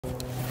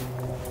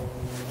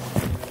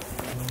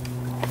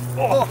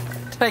Oh,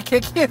 did I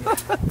kick you?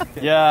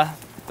 Yeah,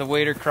 the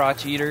waiter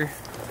crotch eater.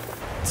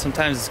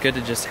 Sometimes it's good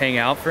to just hang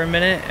out for a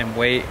minute and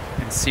wait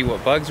and see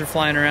what bugs are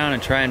flying around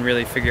and try and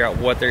really figure out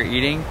what they're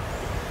eating.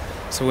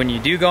 So when you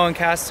do go and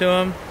cast to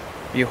them,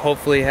 you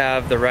hopefully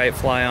have the right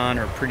fly on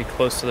or pretty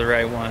close to the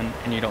right one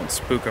and you don't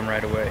spook them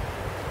right away.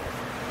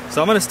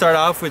 So I'm gonna start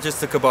off with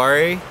just a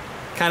kabari.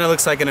 Kind of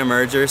looks like an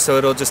emerger, so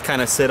it'll just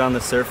kind of sit on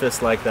the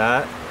surface like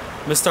that.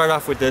 I'm gonna start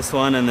off with this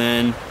one, and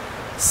then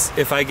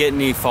if I get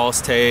any false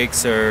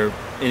takes or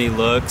any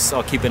looks,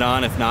 I'll keep it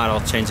on. If not,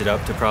 I'll change it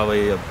up to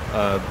probably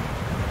a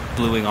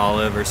blueing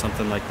olive or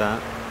something like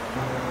that.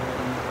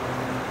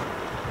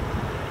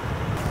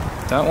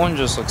 That one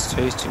just looks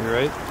tasty,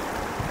 right?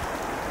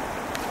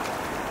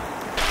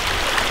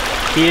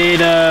 He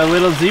ate a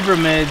little zebra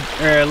midge,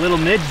 or a little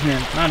midge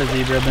nymph. Not a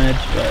zebra midge,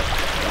 but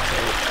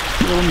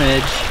a little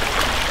midge.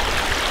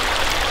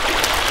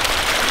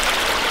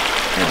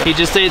 He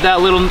just ate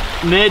that little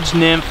midge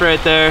nymph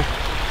right there.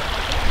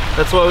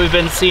 That's what we've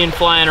been seeing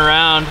flying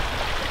around.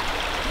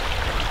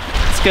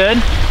 It's good.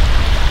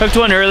 Hooked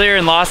one earlier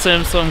and lost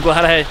him, so I'm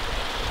glad I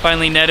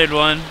finally netted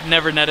one.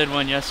 Never netted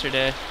one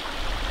yesterday.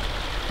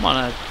 I'm on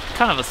a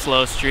kind of a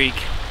slow streak.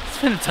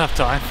 It's been a tough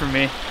time for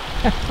me.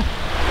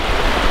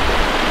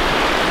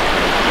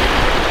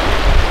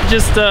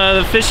 Just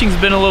the fishing's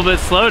been a little bit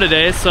slow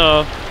today,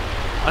 so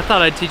I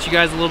thought I'd teach you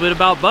guys a little bit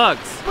about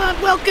bugs.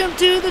 Welcome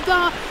to the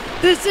dawn.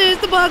 This is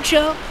the bug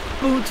show.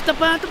 Welcome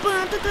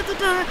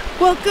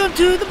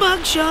to the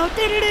bug show.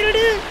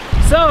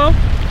 So,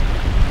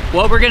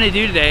 what we're gonna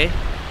do today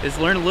is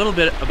learn a little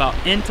bit about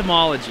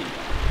entomology.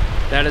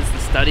 That is the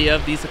study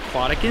of these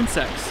aquatic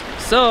insects.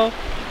 So,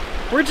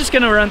 we're just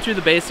gonna run through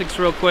the basics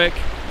real quick.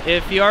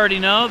 If you already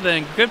know,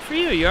 then good for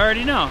you, you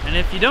already know. And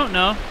if you don't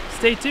know,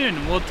 stay tuned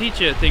and we'll teach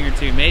you a thing or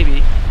two,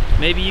 maybe.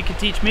 Maybe you can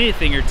teach me a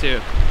thing or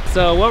two.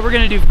 So what we're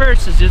gonna do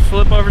first is just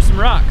flip over some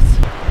rocks.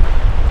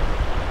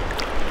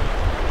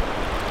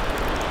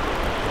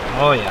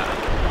 Oh yeah.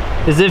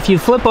 Because if you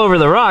flip over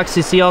the rocks,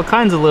 you see all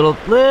kinds of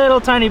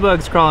little tiny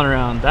bugs crawling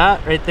around.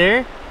 That right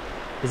there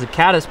is a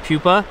caddis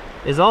pupa.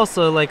 Is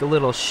also like a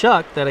little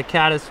shuck that a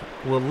caddis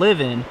will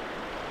live in.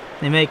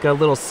 They make a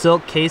little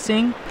silk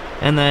casing,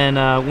 and then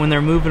when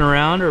they're moving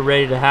around or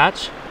ready to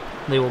hatch,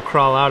 they will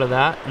crawl out of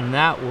that, and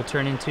that will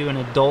turn into an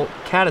adult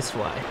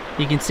caddisfly.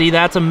 You can see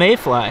that's a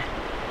mayfly.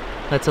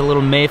 That's a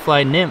little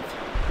mayfly nymph.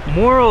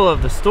 Moral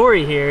of the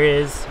story here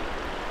is,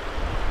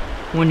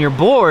 when you're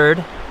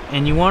bored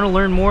and you want to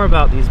learn more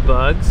about these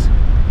bugs,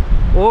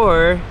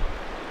 or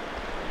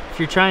if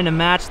you're trying to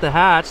match the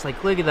hatch,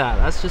 like look at that,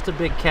 that's just a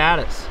big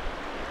caddis.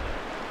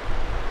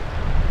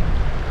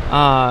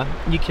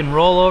 You can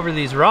roll over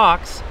these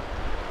rocks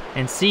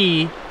and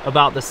see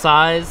about the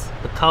size,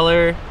 the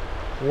color,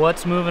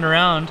 what's moving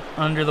around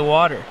under the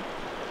water.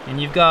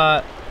 And you've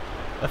got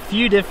a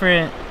few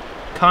different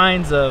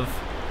kinds of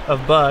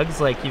bugs,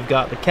 like you've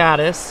got the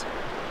caddis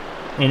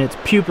in its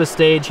pupa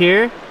stage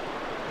here.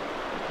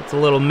 It's a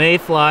little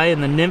mayfly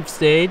in the nymph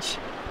stage.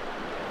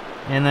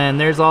 And then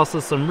there's also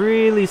some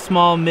really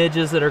small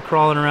midges that are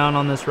crawling around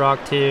on this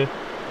rock too.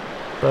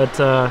 But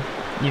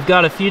you've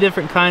got a few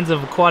different kinds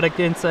of aquatic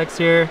insects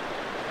here.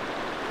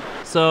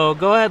 So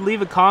go ahead,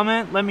 leave a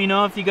comment. Let me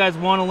know if you guys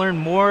want to learn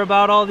more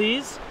about all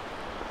these,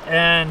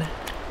 and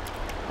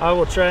I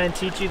will try and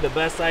teach you the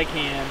best I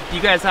can. If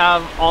you guys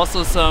have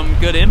also some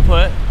good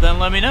input, then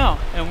let me know,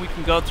 and we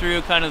can go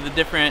through kind of the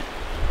different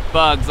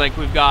bugs. Like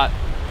we've got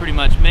pretty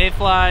much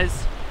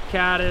mayflies,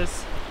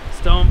 caddis,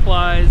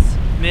 stoneflies,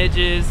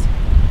 midges.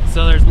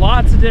 So there's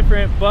lots of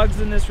different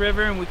bugs in this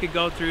river, and we could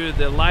go through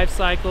the life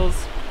cycles.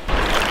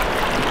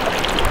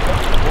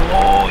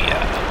 Oh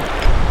yeah.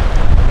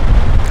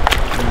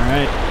 All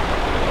right.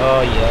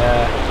 Oh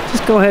yeah.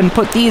 Just go ahead and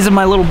put these in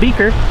my little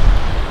beaker.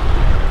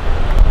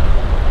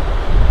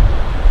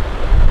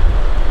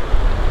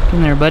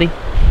 In there, buddy.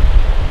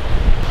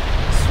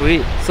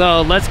 Sweet.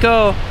 So let's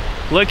go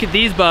look at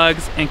these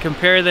bugs and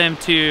compare them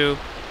to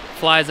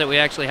flies that we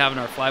actually have in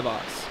our fly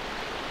box.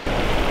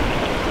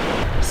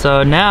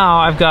 So now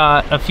I've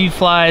got a few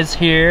flies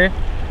here.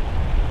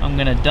 I'm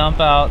gonna dump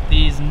out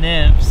these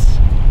nymphs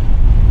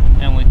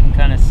and we can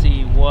kind of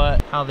see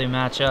how they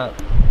match up.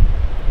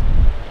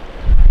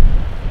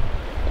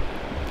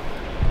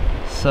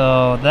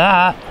 So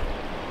that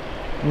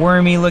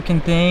wormy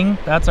looking thing,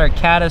 that's our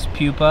caddis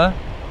pupa.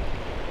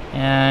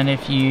 And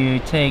if you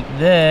take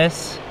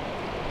this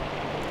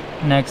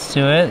next to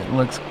it, it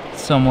looks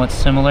somewhat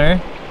similar.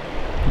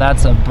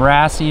 That's a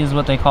brassy is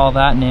what they call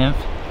that nymph.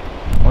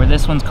 Or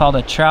this one's called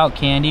a trout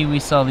candy. We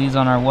sell these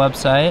on our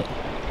website.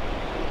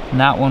 And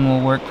that one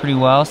will work pretty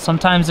well.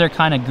 Sometimes they're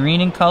kind of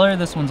green in color.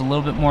 This one's a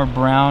little bit more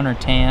brown or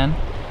tan.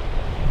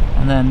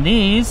 And then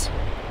these,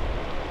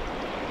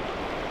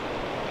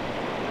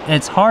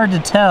 it's hard to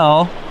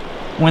tell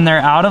when they're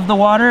out of the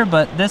water,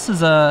 but this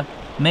is a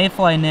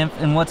mayfly nymph,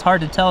 and what's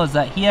hard to tell is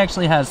that he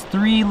actually has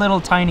 3 little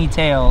tiny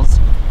tails,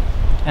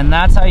 and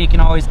that's how you can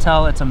always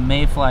tell it's a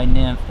mayfly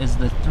nymph, is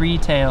the 3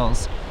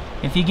 tails.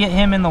 If you get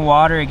him in the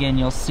water again,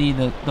 you'll see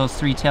that those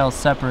 3 tails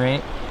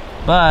separate,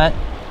 but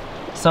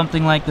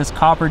something like this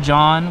copper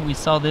john. We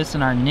sell this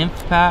in our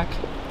nymph pack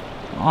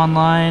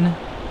online.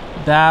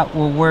 That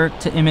will work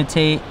to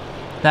imitate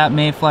that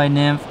mayfly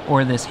nymph,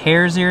 or this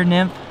hare's ear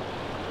nymph.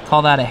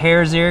 Call that a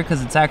hare's ear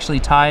because it's actually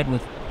tied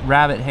with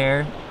rabbit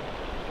hair.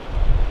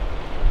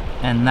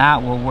 And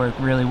that will work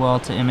really well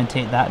to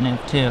imitate that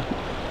nymph too.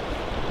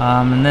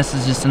 And this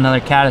is just another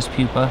caddis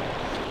pupa.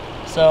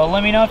 So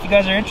let me know if you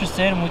guys are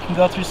interested and we can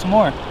go through some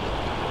more.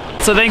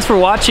 So thanks for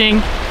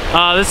watching.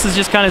 This is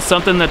just kind of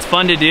something that's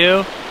fun to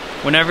do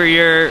whenever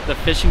the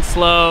fishing's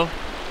slow,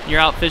 you're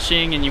out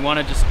fishing and you want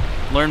to just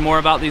learn more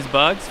about these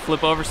bugs.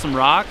 Flip over some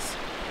rocks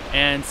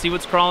and see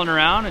what's crawling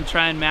around and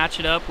try and match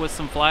it up with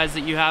some flies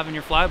that you have in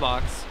your fly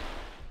box.